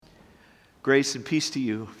Grace and peace to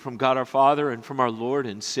you from God our Father and from our Lord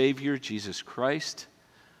and Savior, Jesus Christ.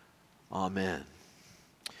 Amen.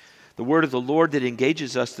 The word of the Lord that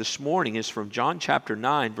engages us this morning is from John chapter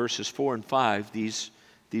 9, verses 4 and 5, these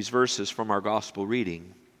verses from our gospel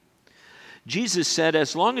reading. Jesus said,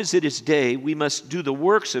 "As long as it is day, we must do the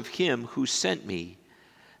works of him who sent me.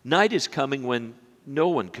 Night is coming when no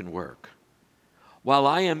one can work. While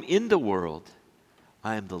I am in the world,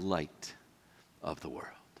 I am the light of the world."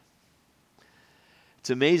 It's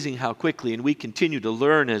amazing how quickly, and we continue to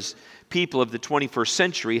learn as people of the 21st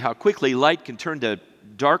century, how quickly light can turn to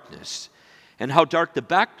darkness, and how dark the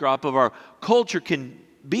backdrop of our culture can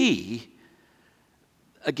be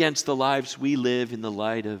against the lives we live in the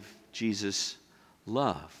light of Jesus'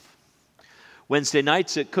 love. Wednesday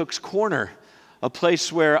nights at Cook's Corner, a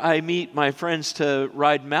place where I meet my friends to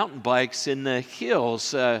ride mountain bikes in the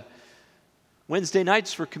hills. Wednesday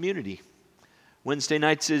nights for community. Wednesday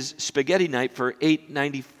nights is spaghetti night for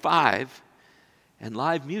 $8.95 and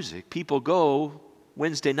live music. People go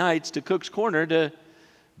Wednesday nights to Cook's Corner to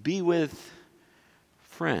be with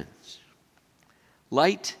friends.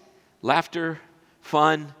 Light, laughter,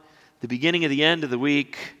 fun, the beginning of the end of the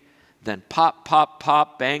week, then pop, pop,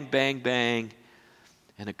 pop, bang, bang, bang,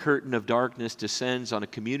 and a curtain of darkness descends on a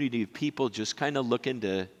community of people just kind of looking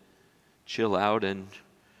to chill out and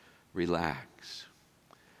relax.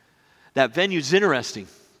 That venue's interesting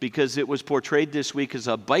because it was portrayed this week as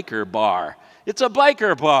a biker bar. It's a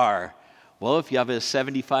biker bar. Well, if you have a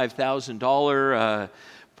 $75,000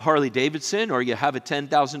 Harley Davidson or you have a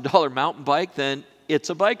 $10,000 mountain bike, then it's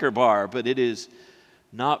a biker bar. But it is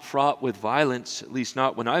not fraught with violence, at least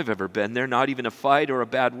not when I've ever been there, not even a fight or a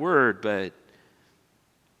bad word. But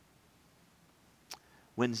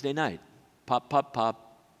Wednesday night, pop, pop,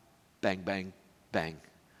 pop, bang, bang, bang.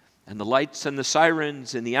 And the lights and the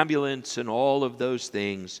sirens and the ambulance and all of those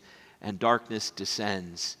things, and darkness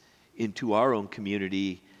descends into our own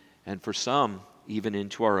community and for some, even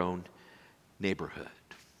into our own neighborhood.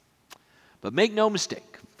 But make no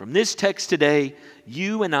mistake, from this text today,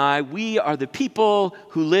 you and I, we are the people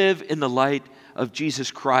who live in the light of Jesus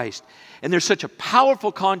Christ. And there's such a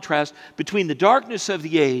powerful contrast between the darkness of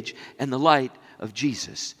the age and the light of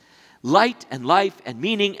Jesus. Light and life and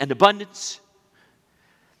meaning and abundance,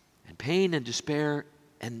 and pain and despair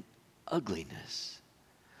and ugliness.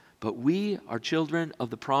 But we are children of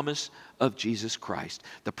the promise of Jesus Christ.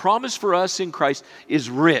 The promise for us in Christ is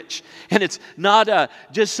rich. And it's not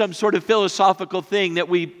just some sort of philosophical thing that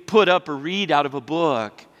we put up or read out of a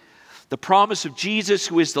book. The promise of Jesus,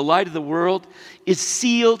 who is the light of the world, is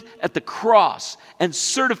sealed at the cross and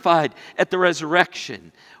certified at the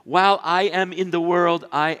resurrection. While I am in the world,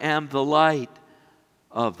 I am the light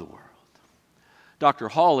of the world. Dr.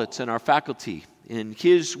 Hollitz and our faculty, in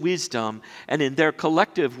his wisdom and in their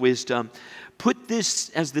collective wisdom, put this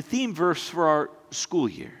as the theme verse for our school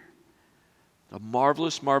year. A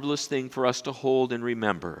marvelous, marvelous thing for us to hold and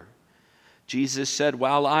remember. Jesus said,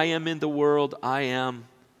 "While I am in the world, I am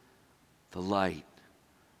the light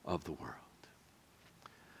of the world."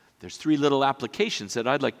 There's three little applications that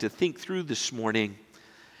I'd like to think through this morning.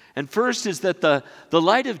 And first is that the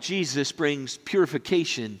light of Jesus brings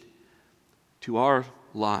purification to our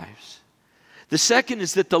lives. The second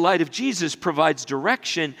is that the light of Jesus provides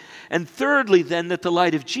direction. And thirdly, then, that the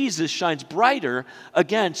light of Jesus shines brighter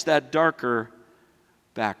against that darker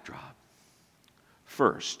backdrop.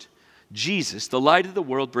 First, Jesus, the light of the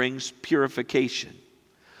world, brings purification.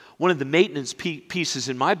 One of the maintenance pieces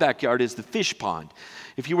in my backyard is the fish pond.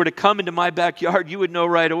 If you were to come into my backyard, you would know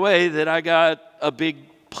right away that I got a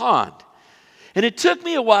big pond. And it took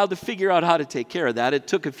me a while to figure out how to take care of that. It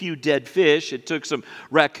took a few dead fish, it took some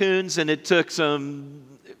raccoons, and it took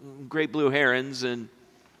some great blue herons, and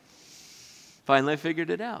finally I figured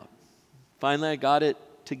it out. Finally I got it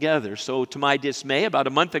together. So to my dismay, about a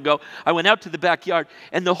month ago, I went out to the backyard,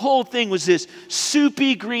 and the whole thing was this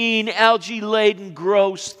soupy green, algae-laden,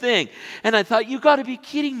 gross thing. And I thought, you got to be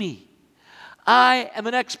kidding me. I am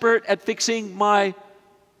an expert at fixing my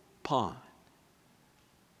pond.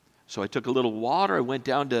 So I took a little water, I went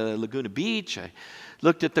down to Laguna Beach, I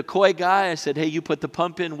looked at the koi guy, I said, "Hey, you put the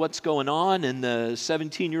pump in, what's going on?" And the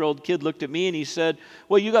 17-year-old kid looked at me and he said,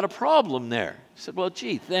 "Well, you got a problem there." I said, "Well,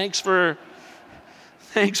 gee, thanks for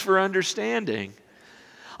understanding."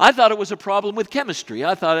 I thought it was a problem with chemistry.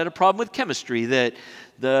 I thought I had a problem with chemistry, that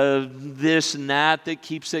the this and that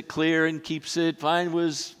keeps it clear and keeps it fine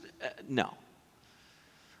was, no.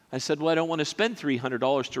 I said, well, I don't want to spend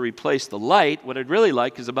 $300 to replace the light. What I'd really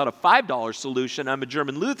like is about a $5 solution. I'm a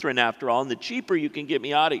German Lutheran after all, and the cheaper you can get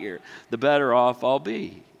me out of here, the better off I'll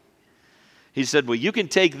be. He said, well, you can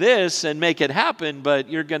take this and make it happen, but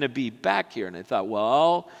you're going to be back here. And I thought, well,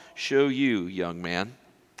 I'll show you, young man.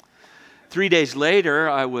 3 days later,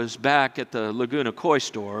 I was back at the Laguna Koi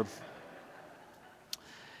store,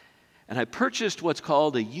 and I purchased what's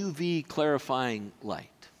called a UV clarifying light.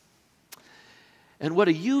 And what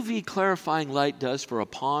a UV clarifying light does for a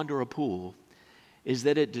pond or a pool is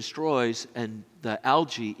that it destroys the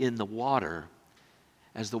algae in the water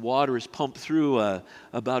as the water is pumped through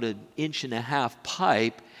about 1.5 inch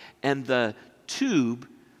pipe, and the tube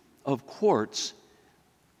of quartz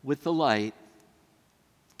with the light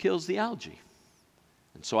kills the algae.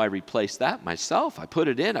 And so I replaced that myself. I put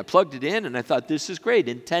it in, I plugged it in, and I thought, this is great.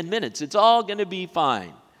 In 10 minutes, it's all going to be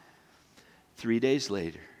fine. 3 days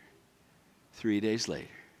later,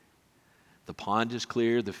 the pond is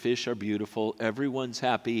clear, the fish are beautiful, everyone's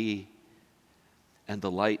happy, and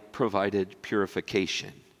the light provided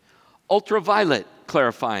purification. Ultraviolet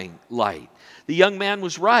clarifying light. The young man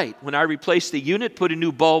was right. When I replaced the unit, put a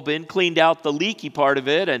new bulb in, cleaned out the leaky part of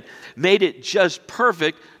it, and made it just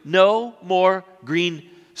perfect, no more green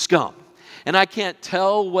scum. And I can't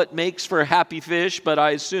tell what makes for happy fish, but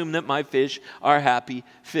I assume that my fish are happy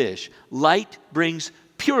fish. Light brings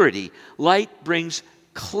purity. Light brings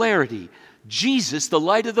clarity. Jesus, the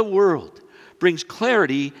light of the world, brings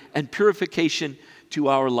clarity and purification to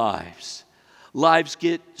our lives. Lives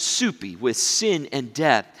get soupy with sin and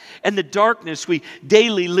death and the darkness we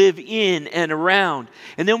daily live in and around.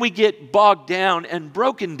 And then we get bogged down and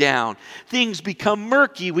broken down. Things become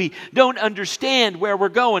murky. We don't understand where we're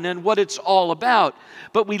going and what it's all about.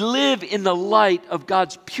 But we live in the light of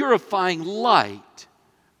God's purifying light.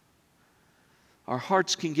 Our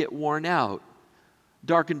hearts can get worn out,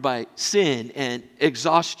 darkened by sin and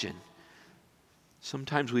exhaustion.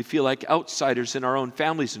 Sometimes we feel like outsiders in our own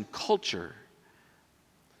families and culture.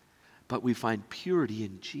 But we find purity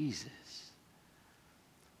in Jesus.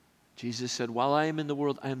 Jesus said, while I am in the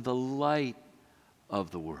world, I am the light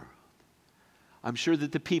of the world. I'm sure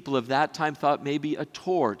that the people of that time thought maybe a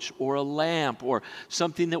torch or a lamp or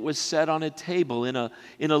something that was set on a table in a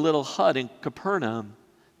little hut in Capernaum.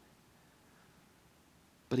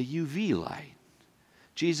 But a UV light.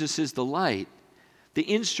 Jesus is the light, the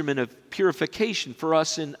instrument of purification for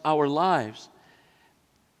us in our lives.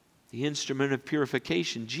 The instrument of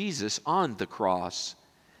purification, Jesus on the cross.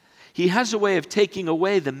 He has a way of taking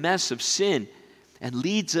away the mess of sin and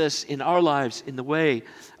leads us in our lives in the way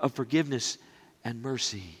of forgiveness and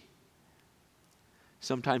mercy.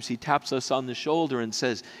 Sometimes he taps us on the shoulder and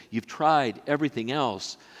says, you've tried everything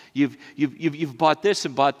else. You've bought this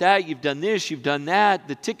and bought that. You've done this, you've done that.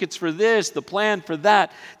 The tickets for this, the plan for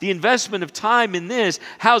that. The investment of time in this.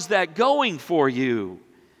 How's that going for you?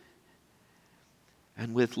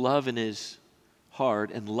 And with love in his heart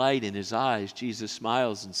and light in his eyes, Jesus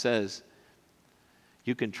smiles and says,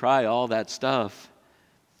 you can try all that stuff,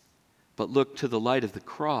 but look to the light of the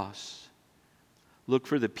cross. Look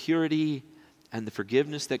for the purity and the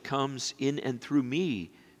forgiveness that comes in and through me,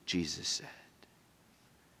 Jesus said.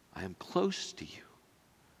 I am close to you,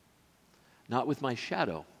 not with my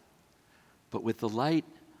shadow, but with the light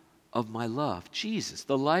of my love. Jesus,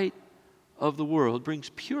 the light of the world, brings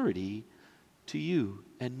purity to you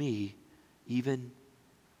and me even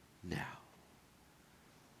now.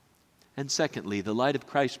 And secondly, the light of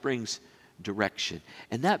Christ brings direction.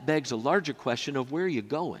 And that begs a larger question of where are you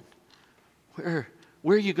going? Where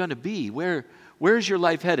are you going to be? Where's your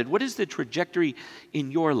life headed? What is the trajectory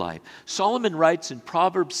in your life? Solomon writes in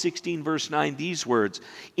Proverbs 16, verse 9, these words,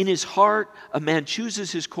 in his heart a man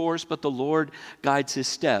chooses his course, but the Lord guides his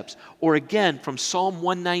steps. Or again, from Psalm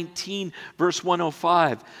 119, verse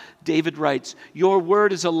 105, David writes, your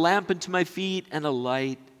word is a lamp unto my feet and a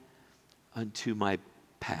light unto my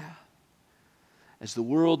path. As the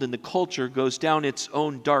world and the culture goes down its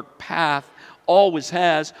own dark path, always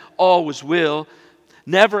has, always will,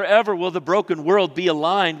 never ever will the broken world be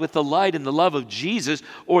aligned with the light and the love of Jesus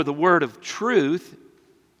or the word of truth.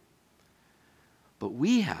 But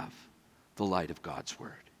we have the light of God's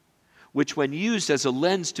word, which when used as a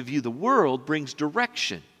lens to view the world brings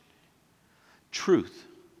direction, truth,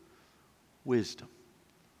 wisdom,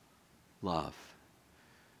 love,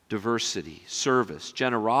 diversity, service,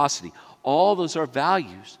 generosity. All those are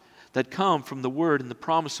values that come from the word and the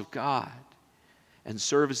promise of God and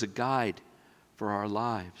serve as a guide for our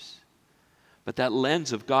lives. But that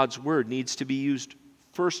lens of God's word needs to be used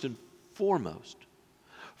first and foremost.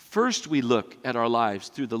 First, we look at our lives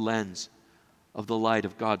through the lens of the light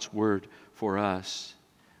of God's word for us.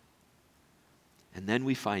 And then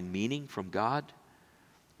we find meaning from God.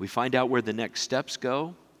 We find out where the next steps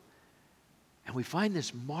go. And we find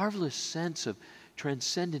this marvelous sense of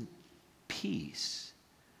transcendent peace.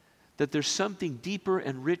 That there's something deeper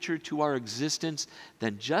and richer to our existence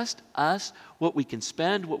than just us, what we can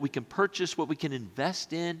spend, what we can purchase, what we can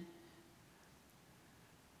invest in.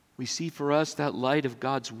 We see for us that light of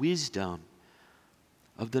God's wisdom,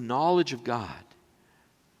 of the knowledge of God,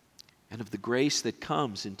 and of the grace that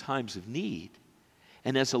comes in times of need,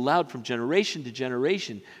 and has allowed from generation to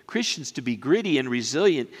generation Christians to be gritty and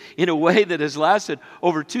resilient in a way that has lasted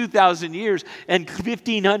over 2,000 years and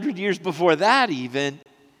 1,500 years before that even,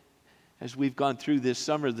 as we've gone through this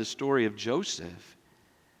summer the story of Joseph.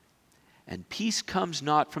 And peace comes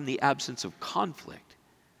not from the absence of conflict,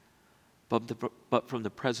 but from the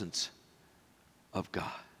presence of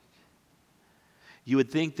God. You would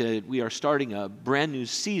think that we are starting a brand new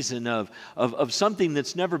season of something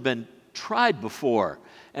that's never been tried before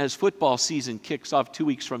as football season kicks off 2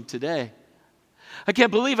 weeks from today. I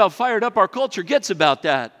can't believe how fired up our culture gets about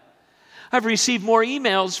that. I've received more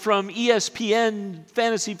emails from ESPN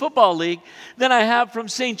Fantasy Football League than I have from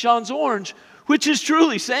St. John's Orange, which is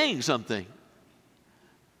truly saying something.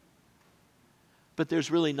 But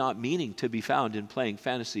there's really not meaning to be found in playing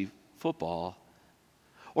fantasy football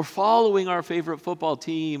or following our favorite football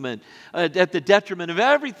team and at the detriment of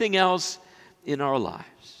everything else in our lives.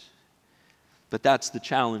 But that's the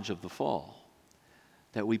challenge of the fall,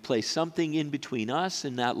 that we place something in between us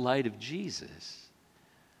and that light of Jesus.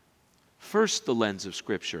 First the lens of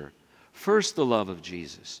Scripture, first the love of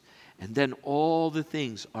Jesus, and then all the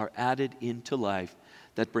things are added into life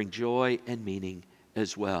that bring joy and meaning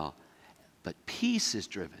as well. But peace is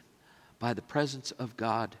driven by the presence of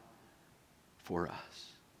God for us.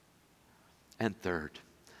 And third,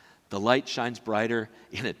 the light shines brighter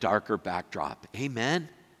in a darker backdrop. Amen?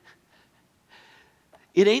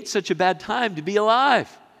 It ain't such a bad time to be alive.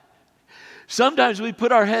 Sometimes we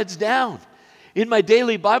put our heads down. In my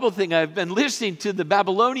daily Bible thing, I've been listening to the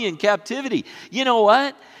Babylonian captivity. You know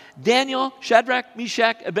what? Daniel, Shadrach,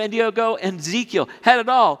 Meshach, Abednego, and Ezekiel had it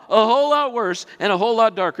all a whole lot worse and a whole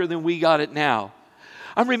lot darker than we got it now.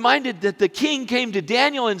 I'm reminded that the king came to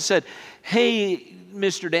Daniel and said, "Hey,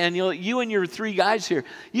 Mr. Daniel, you and your 3 guys here,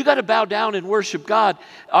 you got to bow down and worship God,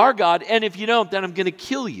 our God, and if you don't, then I'm going to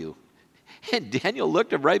kill you." And Daniel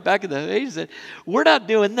looked him right back in the face and said, "We're not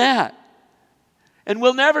doing that. And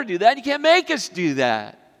we'll never do that. You can't make us do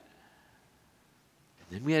that."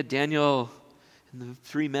 And then we had Daniel and the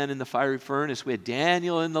 3 men in the fiery furnace. We had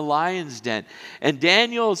Daniel in the lion's den. And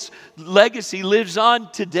Daniel's legacy lives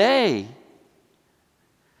on today.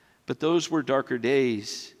 But those were darker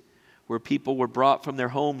days where people were brought from their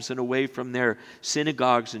homes and away from their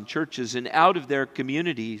synagogues and churches and out of their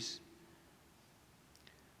communities.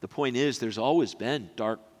 The point is, there's always been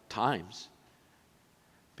dark times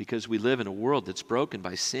because we live in a world that's broken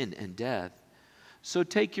by sin and death. So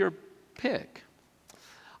take your pick.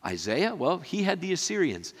 Isaiah, well, he had the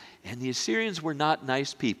Assyrians, and the Assyrians were not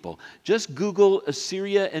nice people. Just Google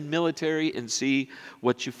Assyria and military and see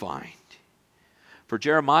what you find. For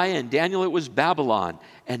Jeremiah and Daniel, it was Babylon,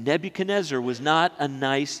 and Nebuchadnezzar was not a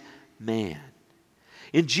nice man.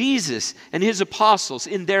 In Jesus and his apostles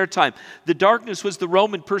in their time, the darkness was the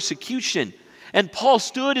Roman persecution. And Paul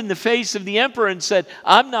stood in the face of the emperor and said,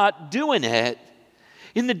 "I'm not doing it."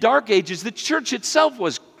 In the dark ages, the church itself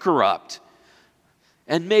was corrupt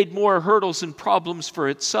and made more hurdles and problems for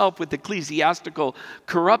itself with ecclesiastical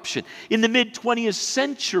corruption. In the mid-20th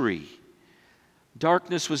century,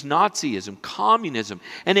 darkness was Nazism, communism,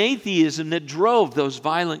 and atheism that drove those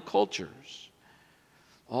violent cultures.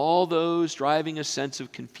 All those driving a sense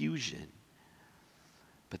of confusion.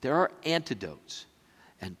 But there are antidotes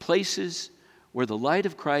and places where the light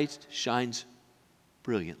of Christ shines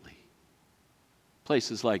brilliantly.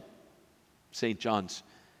 Places like St. John's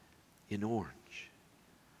in Orange.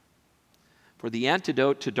 For the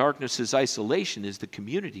antidote to darkness's isolation is the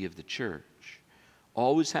community of the church.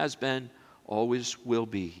 Always has been, always will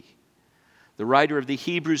be. The writer of the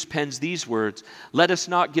Hebrews pens these words, "Let us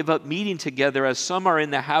not give up meeting together as some are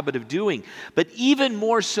in the habit of doing, but even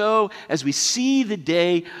more so as we see the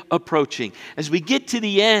day approaching." As we get to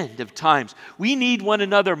the end of times, we need one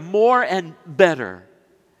another more and better.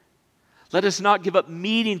 Let us not give up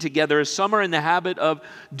meeting together as some are in the habit of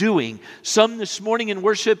doing. Some this morning in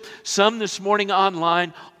worship, some this morning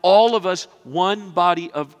online, all of us one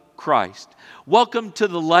body of Christ. Welcome to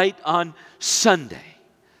the light on Sunday.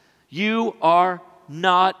 You are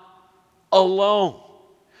not alone.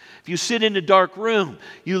 If you sit in a dark room,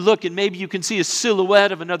 you look and maybe you can see a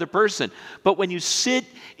silhouette of another person. But when you sit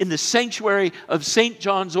in the sanctuary of St.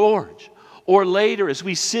 John's Orange, or later as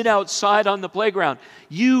we sit outside on the playground,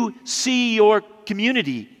 you see your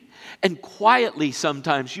community. And quietly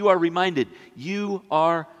sometimes you are reminded, you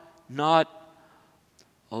are not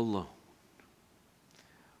alone.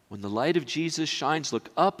 When the light of Jesus shines, look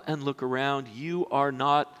up and look around. You are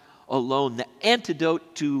not alone. The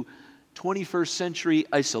antidote to 21st century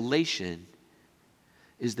isolation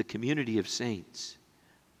is the community of saints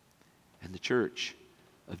and the church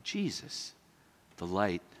of Jesus, the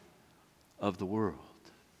light of the world.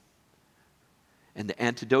 And the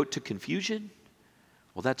antidote to confusion,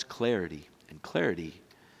 well, that's clarity, and clarity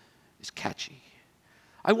is catchy.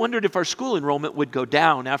 I wondered if our school enrollment would go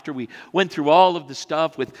down after we went through all of the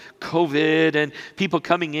stuff with COVID and people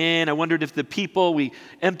coming in. I wondered if we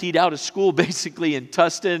emptied out a school basically in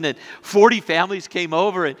Tustin, and 40 families came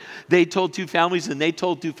over, and they told 2 families and they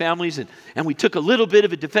told 2 families, and we took a little bit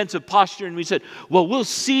of a defensive posture and we said, well, we'll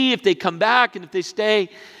see if they come back and if they stay.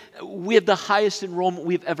 We have the highest enrollment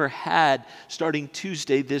we've ever had starting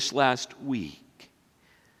Tuesday this last week.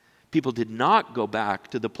 People did not go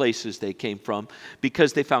back to the places they came from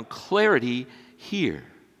because they found clarity here.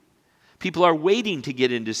 People are waiting to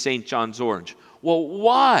get into St. John's Orange. Well,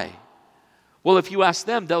 why? Well, if you ask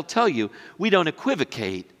them, they'll tell you, we don't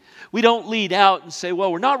equivocate. We don't lead out and say, well,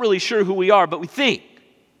 we're not really sure who we are, but we think.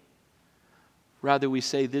 Rather, we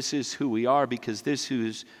say this is who we are because this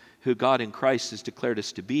is who God in Christ has declared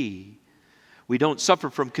us to be. We don't suffer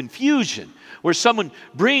from confusion where someone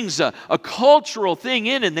brings a cultural thing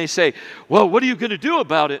in and they say, well, what are you going to do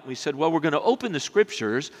about it? And we said, well, we're going to open the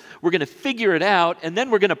scriptures, we're going to figure it out, and then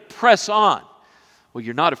we're going to press on. Well,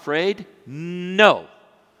 you're not afraid? No.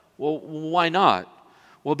 Well, why not?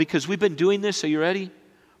 Well, because we've been doing this, are you ready?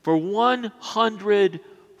 For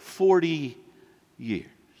 140 years.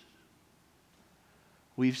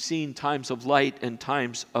 We've seen times of light and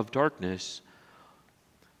times of darkness,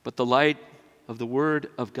 but the light of the Word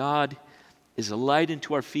of God is a light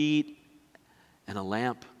unto our feet and a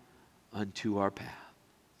lamp unto our path.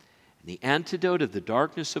 And the antidote of the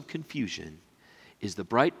darkness of confusion is the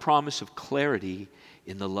bright promise of clarity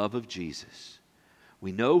in the love of Jesus.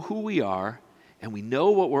 We know who we are and we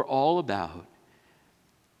know what we're all about,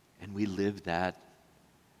 and we live that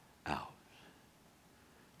out.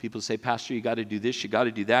 People say, Pastor, you got to do this, you got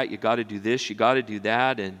to do that, you got to do this, you got to do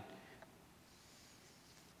that, and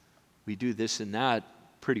we do this and that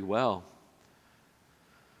pretty well.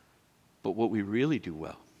 But what we really do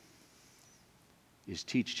well is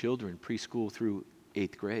teach children preschool through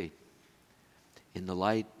 8th grade in the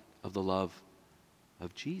light of the love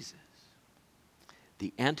of Jesus.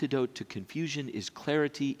 The antidote to confusion is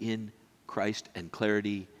clarity in Christ, and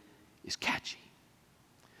clarity is catchy.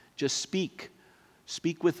 Just speak.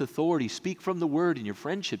 Speak with authority. Speak from the Word in your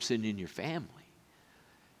friendships and in your family.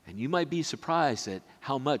 And you might be surprised at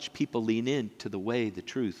how much people lean into the way, the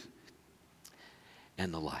truth,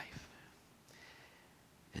 and the life.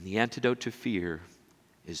 And the antidote to fear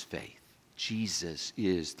is faith. Jesus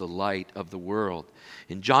is the light of the world.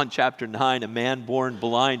 In John chapter 9, a man born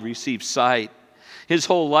blind receives sight. His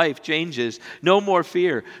whole life changes. No more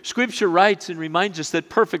fear. Scripture writes and reminds us that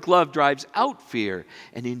perfect love drives out fear.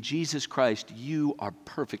 And in Jesus Christ, you are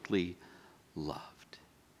perfectly loved.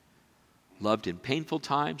 Loved in painful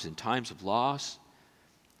times, in times of loss.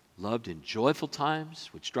 Loved in joyful times,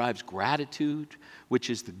 which drives gratitude, which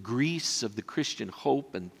is the grease of the Christian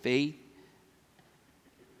hope and faith.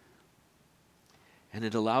 And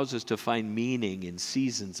it allows us to find meaning in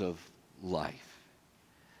seasons of life.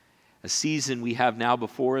 A season we have now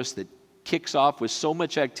before us that kicks off with so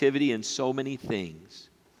much activity and so many things.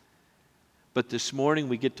 But this morning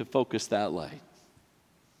we get to focus that light.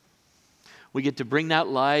 We get to bring that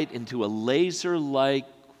light into a laser-like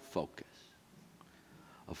focus.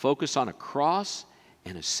 A focus on a cross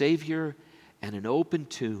and a Savior and an open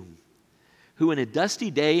tomb, who in a dusty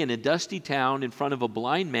day in a dusty town in front of a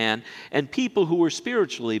blind man and people who were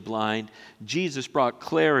spiritually blind, Jesus brought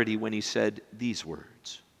clarity when he said these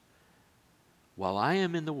words: while I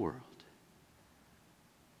am in the world,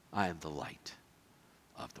 I am the light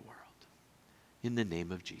of the world. In the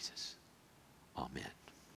name of Jesus, amen.